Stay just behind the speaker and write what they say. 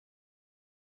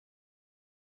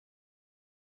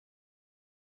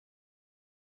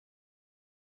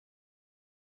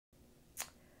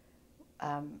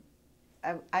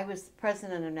I was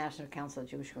president of National Council of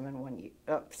Jewish Women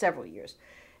several years,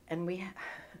 and we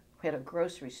had a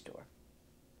grocery store,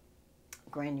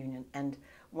 Grand Union, and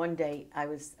one day I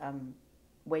was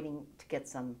waiting to get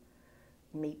some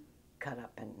meat cut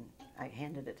up, and I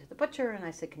handed it to the butcher, and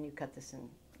I said, "Can you cut this in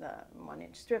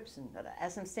 1-inch strips?" And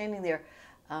as I'm standing there,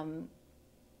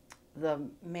 the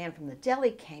man from the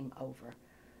deli came over,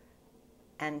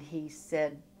 and he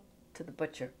said to the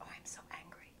butcher, "Oh, I'm so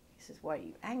angry." He says, "Why are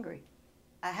you angry?"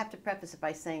 I have to preface it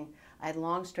by saying I had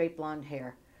long, straight blonde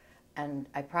hair, and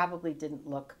I probably didn't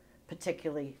look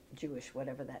particularly Jewish,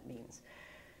 whatever that means.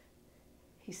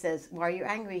 He says, "Why are you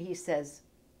angry?" He says,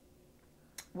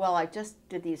 "Well, I just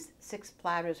did these 6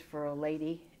 platters for a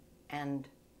lady, and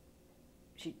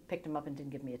she picked them up and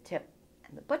didn't give me a tip."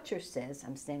 And the butcher says,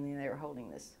 I'm standing there holding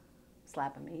this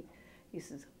slab of meat, he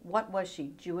says, "What was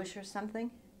she, Jewish or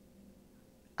something?"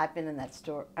 I've been in that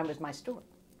store. It was my store.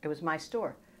 It was my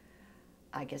store.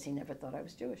 I guess he never thought I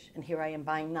was Jewish. And here I am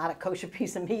buying not a kosher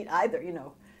piece of meat either, you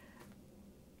know.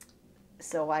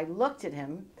 So I looked at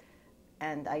him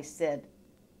and I said,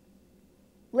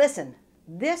 "Listen,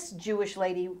 this Jewish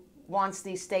lady wants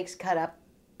these steaks cut up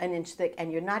 1 inch thick,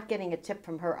 and you're not getting a tip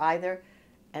from her either."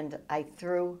 And I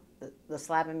threw the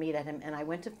slab of meat at him, and I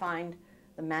went to find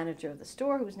the manager of the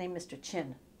store, who was named Mr.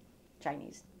 Chin,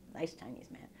 Chinese, nice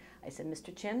Chinese man. I said,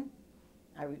 "Mr. Chin,"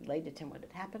 I related to him what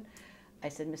had happened. I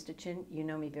said, "Mr. Chin, you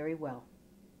know me very well."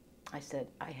 I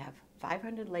said, "I have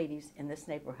 500 ladies in this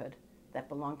neighborhood that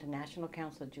belong to National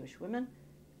Council of Jewish Women.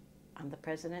 I'm the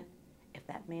president. If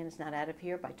that man is not out of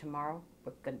here by tomorrow,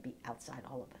 we're going to be outside,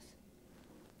 all of us."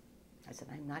 I said,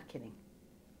 "I'm not kidding."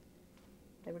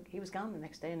 He was gone the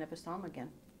next day. I never saw him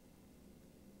again.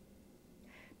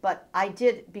 But I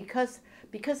did, because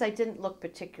I didn't look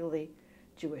particularly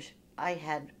Jewish, I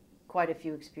had quite a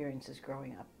few experiences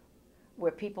growing up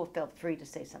where people felt free to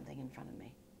say something in front of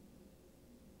me.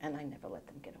 And I never let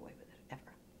them get away with it.